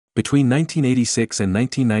Between 1986 and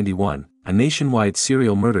 1991, a nationwide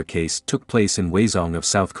serial murder case took place in Hwaseong of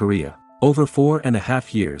South Korea. Over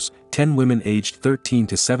 4.5 years, 10 women aged 13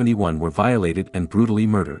 to 71 were violated and brutally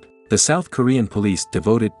murdered. The South Korean police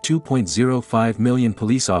devoted 2.05 million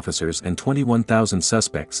police officers and 21,000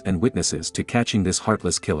 suspects and witnesses to catching this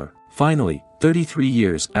heartless killer. Finally, 33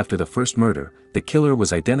 years after the first murder, the killer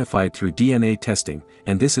was identified through DNA testing,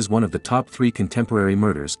 and this is one of the top 3 contemporary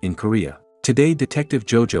murders in Korea. Today Detective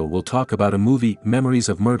JOJO will talk about a movie, Memories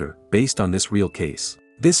of Murder, based on this real case.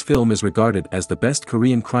 This film is regarded as the best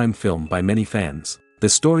Korean crime film by many fans. The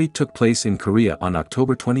story took place in Korea on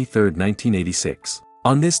October 23, 1986.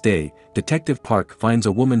 On this day, Detective Park finds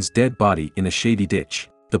a woman's dead body in a shady ditch.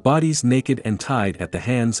 The body's naked and tied at the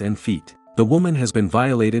hands and feet. The woman has been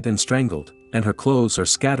violated and strangled, and her clothes are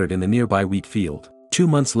scattered in the nearby wheat field. 2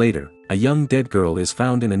 months later, a young dead girl is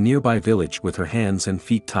found in a nearby village with her hands and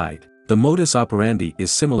feet tied. The modus operandi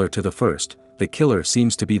is similar to the first, the killer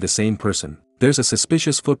seems to be the same person. There's a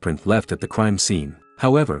suspicious footprint left at the crime scene.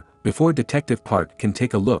 However, before Detective Park can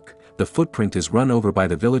take a look, the footprint is run over by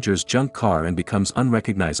the villager's junk car and becomes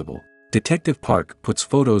unrecognizable. Detective Park puts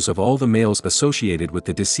photos of all the males associated with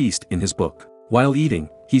the deceased in his book. While eating,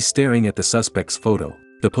 he's staring at the suspect's photo.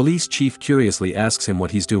 The police chief curiously asks him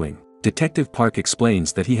what he's doing. Detective Park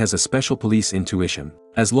explains that he has a special police intuition.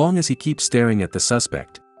 As long as he keeps staring at the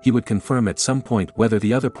suspect, he would confirm at some point whether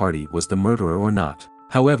the other party was the murderer or not.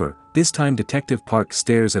 However, this time Detective Park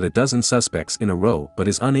stares at a dozen suspects in a row but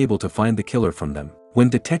is unable to find the killer from them. When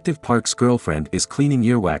Detective Park's girlfriend is cleaning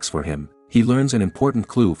earwax for him, he learns an important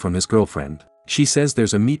clue from his girlfriend. She says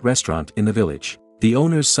there's a meat restaurant in the village. The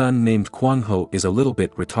owner's son named Kwang-ho is a little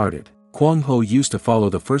bit retarded. Kwang-ho used to follow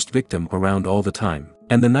the first victim around all the time.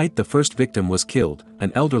 And the night the first victim was killed,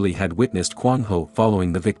 an elderly had witnessed Kwang-ho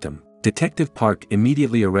following the victim. Detective Park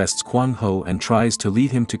immediately arrests Kwang-ho and tries to lead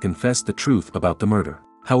him to confess the truth about the murder.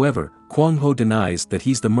 However, Kwang-ho denies that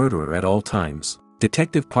he's the murderer at all times.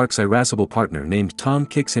 Detective Park's irascible partner named Tom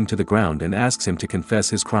kicks him to the ground and asks him to confess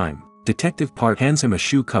his crime. Detective Park hands him a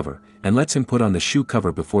shoe cover, and lets him put on the shoe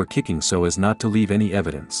cover before kicking so as not to leave any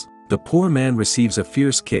evidence. The poor man receives a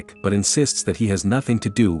fierce kick but insists that he has nothing to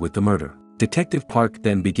do with the murder. Detective Park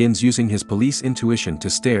then begins using his police intuition to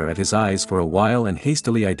stare at his eyes for a while and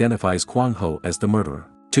hastily identifies Kwang-ho as the murderer.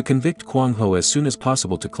 To convict Kwang-ho as soon as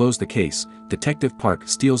possible to close the case, Detective Park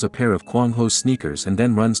steals a pair of Kwang-ho's sneakers and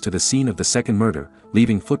then runs to the scene of the second murder,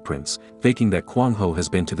 leaving footprints, faking that Kwang-ho has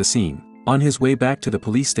been to the scene. On his way back to the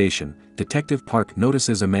police station, Detective Park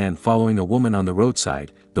notices a man following a woman on the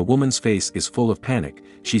roadside. The woman's face is full of panic,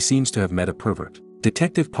 she seems to have met a pervert.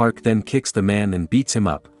 Detective Park then kicks the man and beats him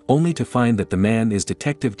up, only to find that the man is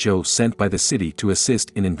Detective Joe sent by the city to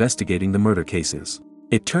assist in investigating the murder cases.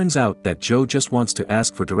 It turns out that Joe just wants to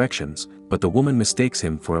ask for directions, but the woman mistakes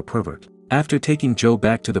him for a pervert. After taking Joe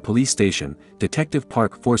back to the police station, Detective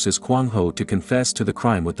Park forces Kwang-ho to confess to the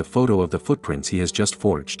crime with the photo of the footprints he has just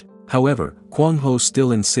forged. However, Kwang-ho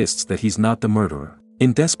still insists that he's not the murderer.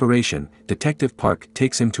 In desperation, Detective Park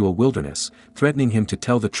takes him to a wilderness, threatening him to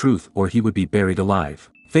tell the truth or he would be buried alive.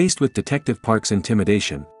 Faced with Detective Park's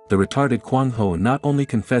intimidation, the retarded Kwang-ho not only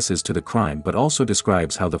confesses to the crime but also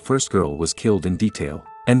describes how the first girl was killed in detail.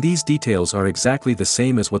 And these details are exactly the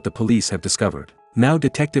same as what the police have discovered. Now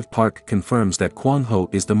Detective Park confirms that Kwang-ho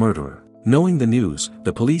is the murderer. Knowing the news,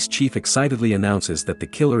 the police chief excitedly announces that the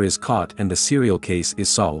killer is caught and the serial case is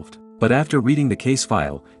solved. But after reading the case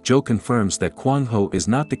file, Joe confirms that Kwang-ho is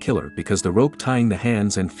not the killer because the rope tying the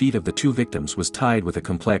hands and feet of the 2 victims was tied with a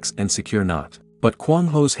complex and secure knot. But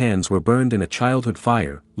Kwang-ho's hands were burned in a childhood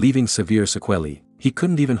fire, leaving severe sequelae. He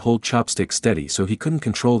couldn't even hold chopsticks steady so he couldn't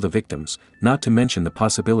control the victims, not to mention the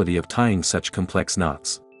possibility of tying such complex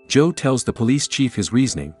knots. Joe tells the police chief his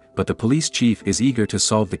reasoning, but the police chief is eager to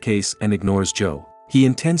solve the case and ignores Joe. He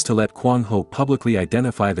intends to let Kwang-ho publicly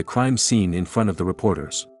identify the crime scene in front of the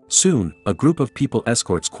reporters. Soon, a group of people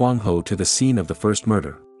escorts Kwang-ho to the scene of the first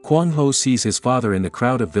murder. Kwang-ho sees his father in the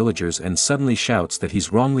crowd of villagers and suddenly shouts that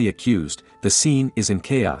he's wrongly accused. The scene is in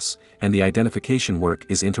chaos, and the identification work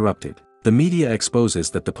is interrupted. The media exposes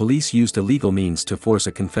that the police used illegal means to force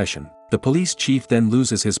a confession. The police chief then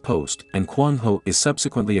loses his post, and Kwang-ho is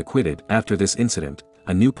subsequently acquitted. After this incident,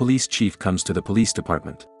 a new police chief comes to the police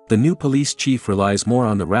department. The new police chief relies more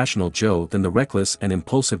on the rational Joe than the reckless and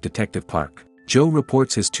impulsive Detective Park. Joe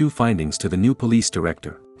reports his 2 findings to the new police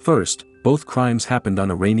director. First, both crimes happened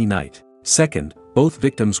on a rainy night. Second, both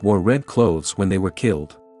victims wore red clothes when they were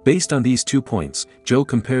killed. Based on these 2 points, Joe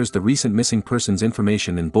compares the recent missing persons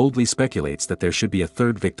information and boldly speculates that there should be a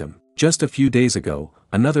third victim. Just a few days ago,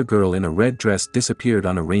 another girl in a red dress disappeared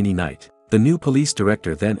on a rainy night. The new police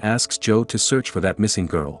director then asks Joe to search for that missing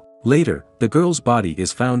girl. Later, the girl's body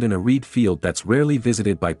is found in a reed field that's rarely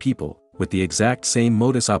visited by people, with the exact same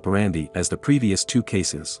modus operandi as the previous 2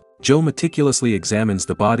 cases. Joe meticulously examines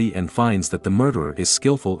the body and finds that the murderer is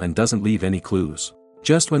skillful and doesn't leave any clues.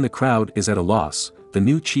 Just when the crowd is at a loss, the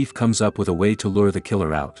new chief comes up with a way to lure the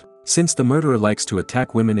killer out. Since the murderer likes to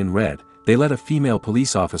attack women in red, they let a female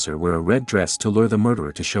police officer wear a red dress to lure the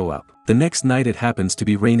murderer to show up. The next night it happens to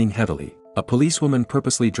be raining heavily. A policewoman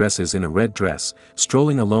purposely dresses in a red dress,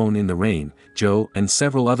 strolling alone in the rain, Joe and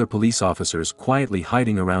several other police officers quietly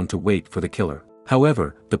hiding around to wait for the killer.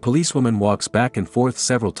 However, the policewoman walks back and forth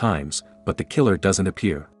several times, but the killer doesn't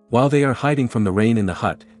appear. While they are hiding from the rain in the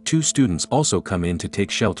hut, 2 students also come in to take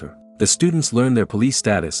shelter. The students learn their police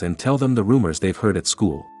status and tell them the rumors they've heard at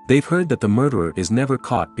school. They've heard that the murderer is never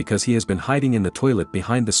caught because he has been hiding in the toilet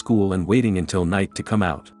behind the school and waiting until night to come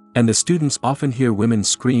out. And the students often hear women's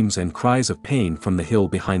screams and cries of pain from the hill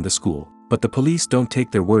behind the school. But the police don't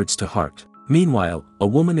take their words to heart. Meanwhile, a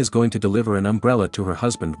woman is going to deliver an umbrella to her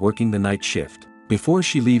husband working the night shift. Before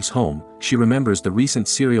she leaves home, she remembers the recent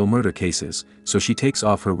serial murder cases, so she takes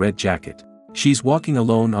off her red jacket. She's walking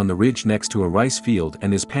alone on the ridge next to a rice field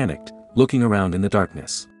and is panicked, looking around in the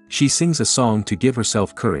darkness. She sings a song to give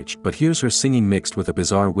herself courage but hears her singing mixed with a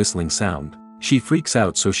bizarre whistling sound. She freaks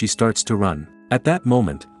out so she starts to run. At that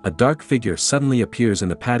moment, a dark figure suddenly appears in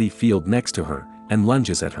the paddy field next to her, and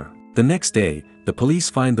lunges at her. The next day, the police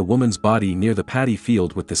find the woman's body near the paddy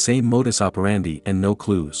field with the same modus operandi and no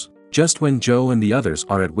clues. Just when Joe and the others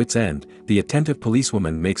are at wit's end, the attentive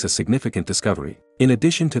policewoman makes a significant discovery. In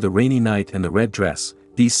addition to the rainy night and the red dress,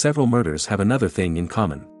 these several murders have another thing in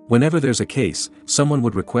common. Whenever there's a case, someone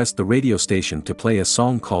would request the radio station to play a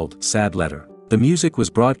song called Sad Letter. The music was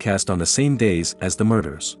broadcast on the same days as the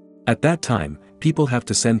murders. At that time, people have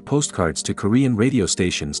to send postcards to Korean radio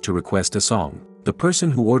stations to request a song. The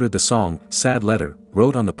person who ordered the song, Sad Letter,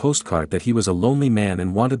 wrote on the postcard that he was a lonely man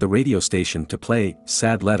and wanted the radio station to play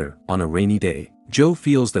Sad Letter on a rainy day. Joe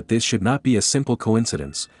feels that this should not be a simple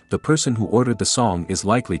coincidence. The person who ordered the song is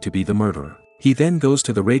likely to be the murderer. He then goes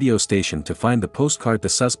to the radio station to find the postcard the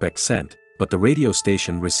suspect sent, but the radio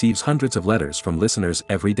station receives hundreds of letters from listeners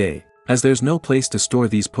every day. As there's no place to store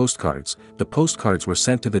these postcards, the postcards were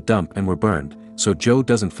sent to the dump and were burned, so Joe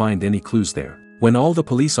doesn't find any clues there. When all the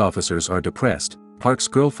police officers are depressed, Park's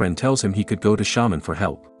girlfriend tells him he could go to Shaman for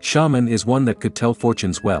help. Shaman is one that could tell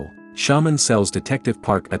fortunes well. Shaman sells Detective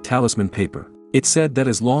Park a talisman paper. It said that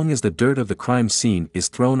as long as the dirt of the crime scene is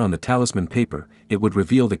thrown on the talisman paper, it would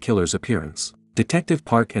reveal the killer's appearance. Detective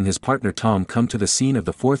Park and his partner Tom come to the scene of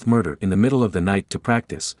the 4th murder in the middle of the night to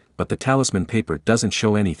practice, but the talisman paper doesn't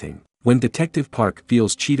show anything. When Detective Park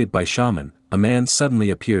feels cheated by Shaman, a man suddenly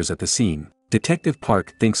appears at the scene. Detective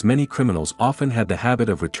Park thinks many criminals often had the habit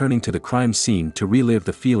of returning to the crime scene to relive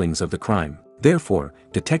the feelings of the crime. Therefore,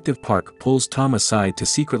 Detective Park pulls Tom aside to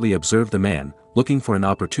secretly observe the man, looking for an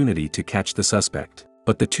opportunity to catch the suspect.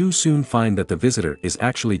 But the two soon find that the visitor is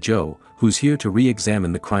actually Joe, who's here to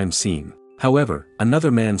re-examine the crime scene. However, another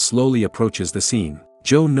man slowly approaches the scene.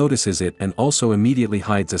 Joe notices it and also immediately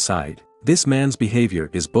hides aside. This man's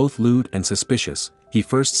behavior is both lewd and suspicious. He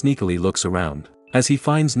first sneakily looks around. As he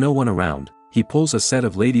finds no one around, he pulls a set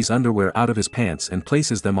of ladies' underwear out of his pants and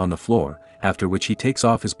places them on the floor, after which he takes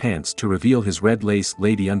off his pants to reveal his red lace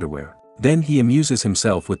lady underwear. Then he amuses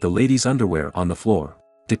himself with the ladies' underwear on the floor.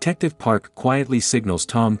 Detective Park quietly signals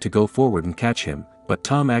Tom to go forward and catch him, but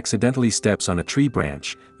Tom accidentally steps on a tree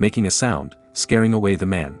branch, making a sound, scaring away the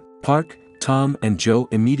man. Park, Tom and Joe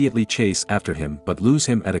immediately chase after him but lose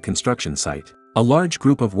him at a construction site. A large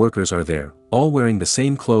group of workers are there, all wearing the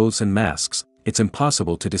same clothes and masks. It's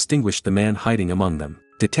impossible to distinguish the man hiding among them.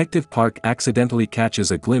 Detective Park accidentally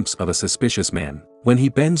catches a glimpse of a suspicious man. When he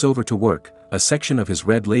bends over to work, a section of his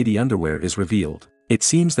red lady underwear is revealed. It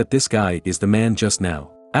seems that this guy is the man just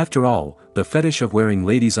now. After all, the fetish of wearing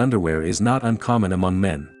ladies' underwear is not uncommon among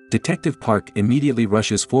men. Detective Park immediately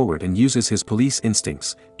rushes forward and uses his police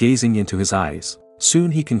instincts, gazing into his eyes.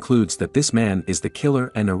 Soon he concludes that this man is the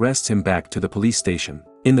killer and arrests him back to the police station.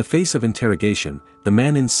 In the face of interrogation, the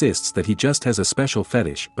man insists that he just has a special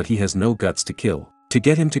fetish but he has no guts to kill. To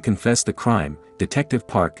get him to confess the crime, Detective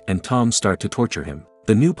Park and Tom start to torture him.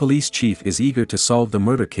 The new police chief is eager to solve the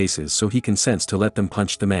murder cases, so he consents to let them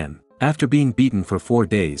punch the man. After being beaten for 4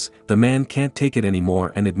 days, the man can't take it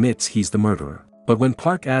anymore and admits he's the murderer. But when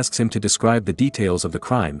Park asks him to describe the details of the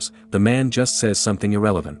crimes, the man just says something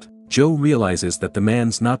irrelevant. Joe realizes that the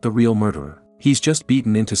man's not the real murderer. He's just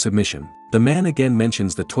beaten into submission. The man again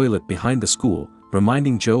mentions the toilet behind the school,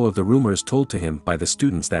 reminding Joe of the rumors told to him by the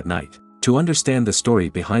students that night. To understand the story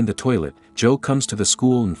behind the toilet, Joe comes to the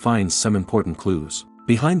school and finds some important clues.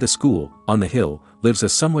 Behind the school, on the hill, lives a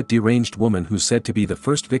somewhat deranged woman who's said to be the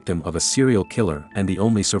first victim of a serial killer and the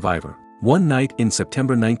only survivor. One night in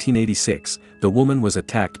September 1986, the woman was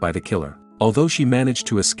attacked by the killer. Although she managed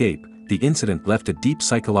to escape, the incident left a deep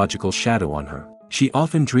psychological shadow on her. She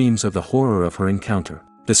often dreams of the horror of her encounter.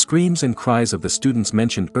 The screams and cries of the students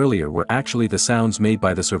mentioned earlier were actually the sounds made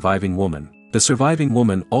by the surviving woman. The surviving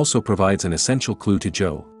woman also provides an essential clue to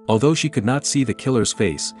Joe. Although she could not see the killer's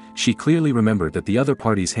face, she clearly remembered that the other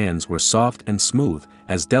party's hands were soft and smooth,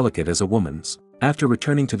 as delicate as a woman's. After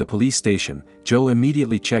returning to the police station, Joe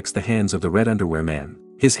immediately checks the hands of the red underwear man.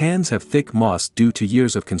 His hands have thick moss due to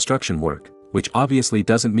years of construction work, which obviously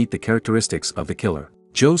doesn't meet the characteristics of the killer.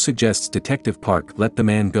 Joe suggests Detective Park let the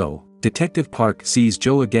man go. Detective Park sees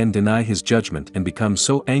Joe again deny his judgment and becomes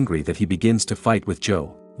so angry that he begins to fight with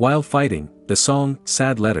Joe. While fighting, the song,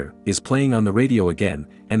 "Sad Letter," is playing on the radio again,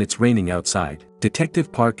 and it's raining outside.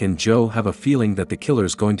 Detective Park and Joe have a feeling that the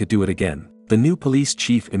killer's going to do it again. The new police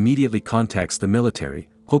chief immediately contacts the military,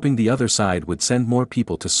 hoping the other side would send more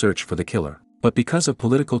people to search for the killer. But because of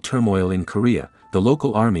political turmoil in Korea, the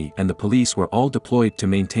local army and the police were all deployed to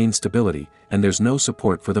maintain stability, and there's no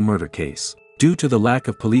support for the murder case. Due to the lack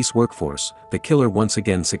of police workforce, the killer once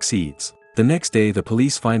again succeeds. The next day the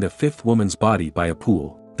police find a fifth woman's body by a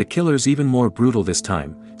pool. The killer's even more brutal this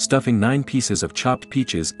time, stuffing 9 pieces of chopped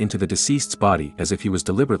peaches into the deceased's body as if he was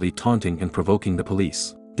deliberately taunting and provoking the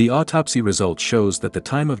police. The autopsy result shows that the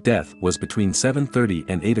time of death was between 7:30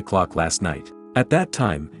 and 8 o'clock last night. At that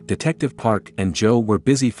time, Detective Park and Joe were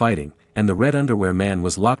busy fighting, and the red underwear man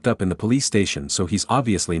was locked up in the police station, so he's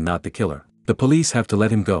obviously not the killer. The police have to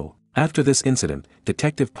let him go. After this incident,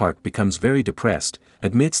 Detective Park becomes very depressed,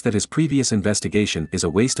 admits that his previous investigation is a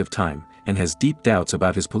waste of time, and has deep doubts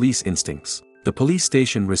about his police instincts. The police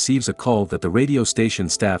station receives a call that the radio station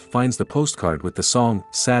staff finds the postcard with the song,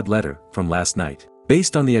 "Sad Letter," from last night.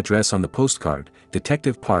 Based on the address on the postcard,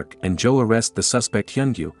 Detective Park and Joe arrest the suspect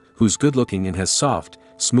Hyun-gyu, who's good-looking and has soft,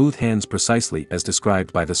 smooth hands precisely as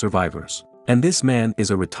described by the survivors. And this man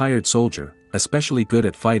is a retired soldier, especially good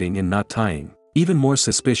at fighting and not tying. Even more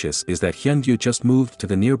suspicious is that Hyun-gyu just moved to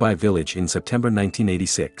the nearby village in September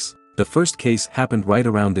 1986. The first case happened right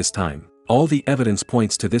around this time. All the evidence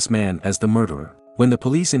points to this man as the murderer. When the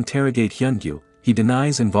police interrogate Hyun-gyu, he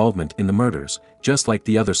denies involvement in the murders, just like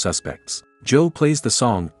the other suspects. Joe plays the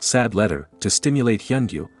song, "Sad Letter," to stimulate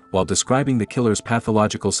Hyun-gyu, while describing the killer's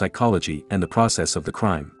pathological psychology and the process of the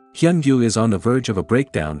crime. Hyun-gyu is on the verge of a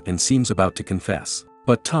breakdown and seems about to confess.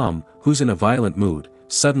 But Tom, who's in a violent mood,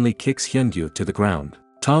 suddenly kicks Hyun-gyu to the ground.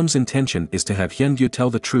 Tom's intention is to have Hyun-gyu tell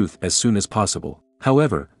the truth as soon as possible.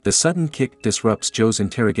 However, the sudden kick disrupts Joe's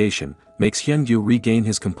interrogation, makes Hyun-gyu regain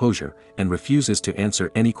his composure, and refuses to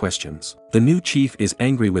answer any questions. The new chief is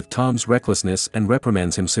angry with Tom's recklessness and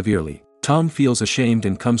reprimands him severely. Tom feels ashamed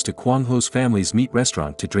and comes to Kwang-ho's family's meat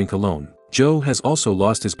restaurant to drink alone. Joe has also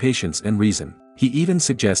lost his patience and reason. He even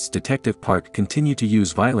suggests Detective Park continue to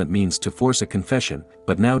use violent means to force a confession,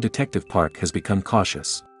 but now Detective Park has become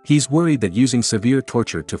cautious. He's worried that using severe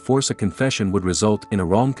torture to force a confession would result in a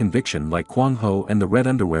wrong conviction like Kwang-ho and the red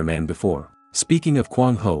underwear man before. Speaking of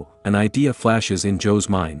Kwang-ho, an idea flashes in Joe's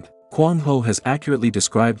mind. Kwang-ho has accurately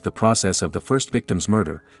described the process of the first victim's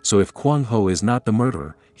murder, so if Kwang-ho is not the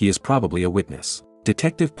murderer, he is probably a witness.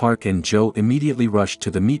 Detective Park and Joe immediately rush to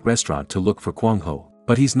the meat restaurant to look for Kwang-ho,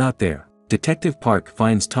 but he's not there. Detective Park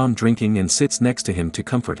finds Tom drinking and sits next to him to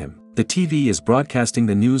comfort him. The TV is broadcasting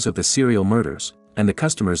the news of the serial murders, and the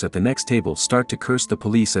customers at the next table start to curse the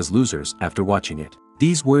police as losers after watching it.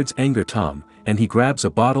 These words anger Tom, and he grabs a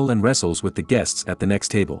bottle and wrestles with the guests at the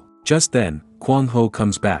next table. Just then, Kwang-ho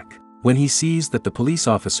comes back. When he sees that the police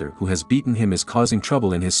officer who has beaten him is causing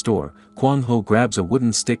trouble in his store, Kwang-ho grabs a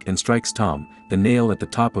wooden stick and strikes Tom. The nail at the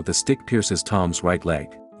top of the stick pierces Tom's right leg.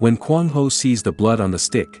 When Kwang-ho sees the blood on the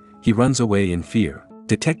stick, he runs away in fear.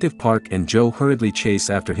 Detective Park and Joe hurriedly chase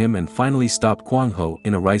after him and finally stop Kwang-ho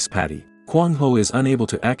in a rice paddy. Kwang-ho is unable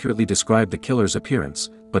to accurately describe the killer's appearance,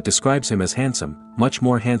 but describes him as handsome, much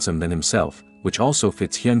more handsome than himself, which also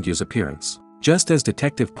fits Hyun-gyu's appearance. Just as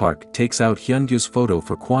Detective Park takes out Hyun-gyu's photo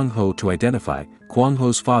for Kwang-ho to identify,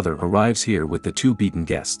 Kwang-ho's father arrives here with the 2 beaten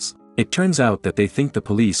guests. It turns out that they think the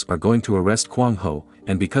police are going to arrest Kwang-ho,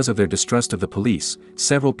 and because of their distrust of the police,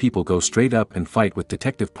 several people go straight up and fight with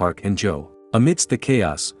Detective Park and Joe. Amidst the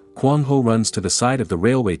chaos, Kwang-ho runs to the side of the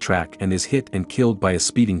railway track and is hit and killed by a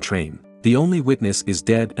speeding train. The only witness is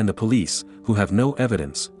dead and the police, who have no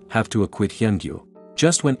evidence, have to acquit Hyun-gyu.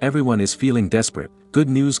 Just when everyone is feeling desperate, good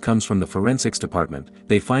news comes from the forensics department.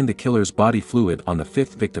 They find the killer's body fluid on the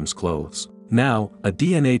 5th victim's clothes. Now, a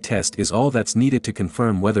DNA test is all that's needed to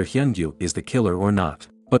confirm whether Hyun-gyu is the killer or not.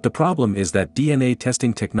 But the problem is that DNA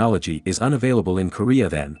testing technology is unavailable in Korea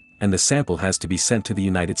then, and the sample has to be sent to the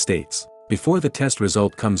United States. Before the test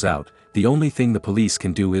result comes out, the only thing the police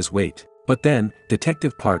can do is wait. But then,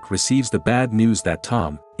 Detective Park receives the bad news that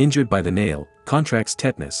Tom, injured by the nail, contracts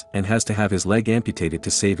tetanus and has to have his leg amputated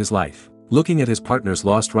to save his life. Looking at his partner's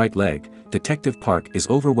lost right leg, Detective Park is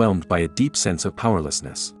overwhelmed by a deep sense of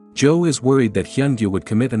powerlessness. Jo is worried that Hyun-gyu would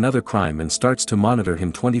commit another crime and starts to monitor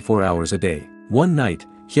him 24 hours a day. One night,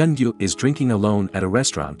 Hyun-gyu is drinking alone at a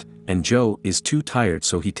restaurant, and Jo is too tired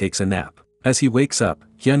so he takes a nap. As he wakes up,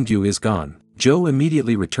 Hyun-gyu is gone. Jo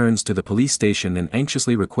immediately returns to the police station and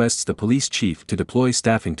anxiously requests the police chief to deploy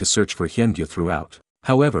staffing to search for Hyun-gyu throughout.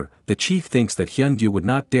 However, the chief thinks that Hyun-gyu would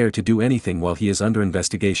not dare to do anything while he is under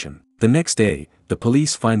investigation. The next day, the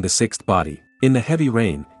police find the sixth body. In the heavy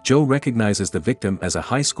rain, Jo recognizes the victim as a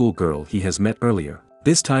high school girl he has met earlier.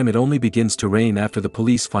 This time it only begins to rain after the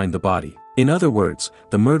police find the body. In other words,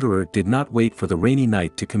 the murderer did not wait for the rainy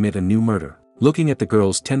night to commit a new murder. Looking at the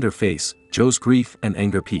girl's tender face, Jo's grief and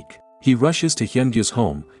anger peak. He rushes to Hyun-gyu's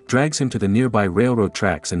home, drags him to the nearby railroad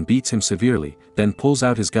tracks and beats him severely, then pulls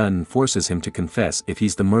out his gun and forces him to confess if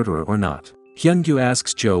he's the murderer or not. Hyun-gyu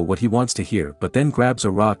asks Jo what he wants to hear but then grabs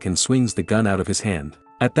a rock and swings the gun out of his hand.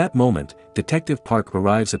 At that moment, Detective Park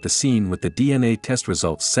arrives at the scene with the DNA test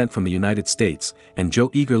results sent from the United States, and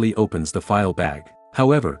Jo eagerly opens the file bag.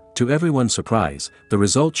 However, to everyone's surprise, the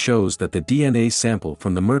result shows that the DNA sample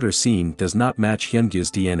from the murder scene does not match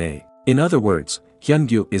Hyun-gyu's DNA. In other words,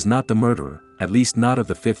 Hyun-gyu is not the murderer, at least not of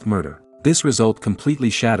the fifth murder. This result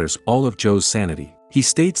completely shatters all of Jo's sanity. He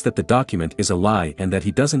states that the document is a lie and that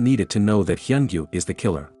he doesn't need it to know that Hyun-gyu is the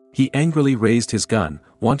killer. He angrily raised his gun,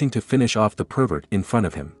 wanting to finish off the pervert in front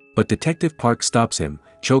of him. But Detective Park stops him,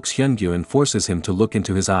 chokes Hyun-gyu and forces him to look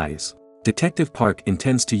into his eyes. Detective Park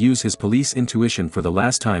intends to use his police intuition for the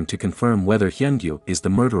last time to confirm whether Hyun-gyu is the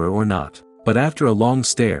murderer or not. But after a long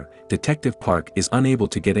stare, Detective Park is unable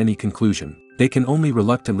to get any conclusion. They can only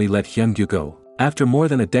reluctantly let Hyun-gyu go. After more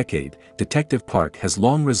than a decade, Detective Park has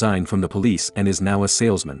long resigned from the police and is now a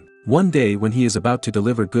salesman. One day when he is about to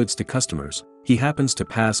deliver goods to customers, he happens to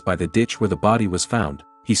pass by the ditch where the body was found.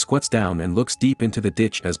 He squats down and looks deep into the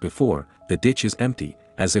ditch as before. The ditch is empty,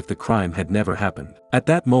 as if the crime had never happened. At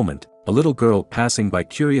that moment, a little girl passing by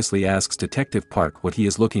curiously asks Detective Park what he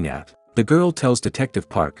is looking at. The girl tells Detective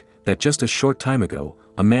Park that just a short time ago,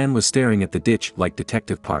 a man was staring at the ditch like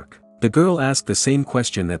Detective Park. The girl asked the same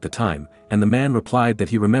question at the time, and the man replied that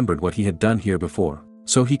he remembered what he had done here before.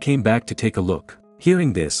 So he came back to take a look.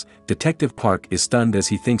 Hearing this, Detective Park is stunned as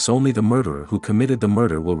he thinks only the murderer who committed the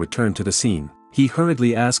murder will return to the scene. He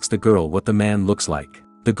hurriedly asks the girl what the man looks like.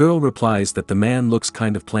 The girl replies that the man looks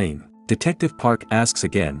kind of plain. Detective Park asks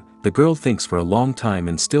again. The girl thinks for a long time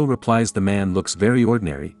and still replies the man looks very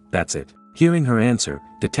ordinary, that's it. Hearing her answer,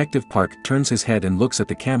 Detective Park turns his head and looks at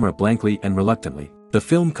the camera blankly and reluctantly. The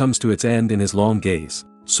film comes to its end in his long gaze.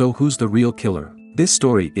 So who's the real killer? This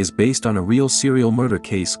story is based on a real serial murder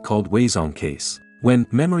case called Hwaseong case. When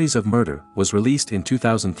Memories of Murder was released in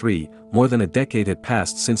 2003, more than a decade had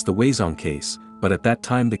passed since the Hwaseong case, but at that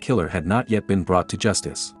time the killer had not yet been brought to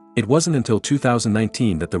justice. It wasn't until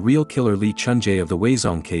 2019 that the real killer Lee Chun-jae of the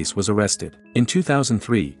Hwaseong case was arrested. In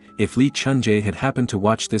 2003, if Lee Chun-jae had happened to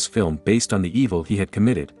watch this film based on the evil he had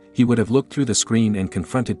committed, he would have looked through the screen and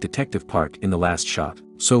confronted Detective Park in the last shot.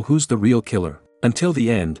 So who's the real killer? Until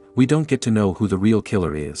the end, we don't get to know who the real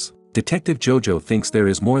killer is. Detective JOJO thinks there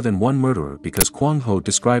is more than one murderer because Kwang Ho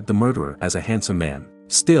described the murderer as a handsome man.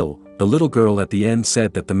 Still, the little girl at the end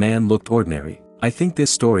said that the man looked ordinary. I think this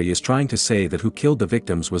story is trying to say that who killed the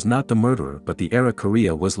victims was not the murderer but the era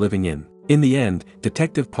Korea was living in. In the end,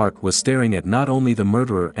 Detective Park was staring at not only the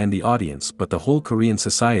murderer and the audience but the whole Korean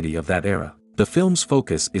society of that era. The film's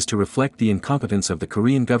focus is to reflect the incompetence of the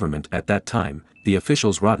Korean government at that time, the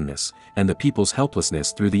officials' rottenness, and the people's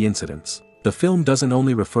helplessness through the incidents. The film doesn't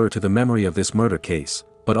only refer to the memory of this murder case,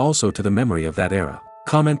 but also to the memory of that era.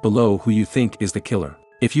 Comment below who you think is the killer.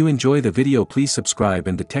 If you enjoy the video, please subscribe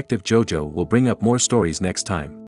and Detective JOJO will bring up more stories next time.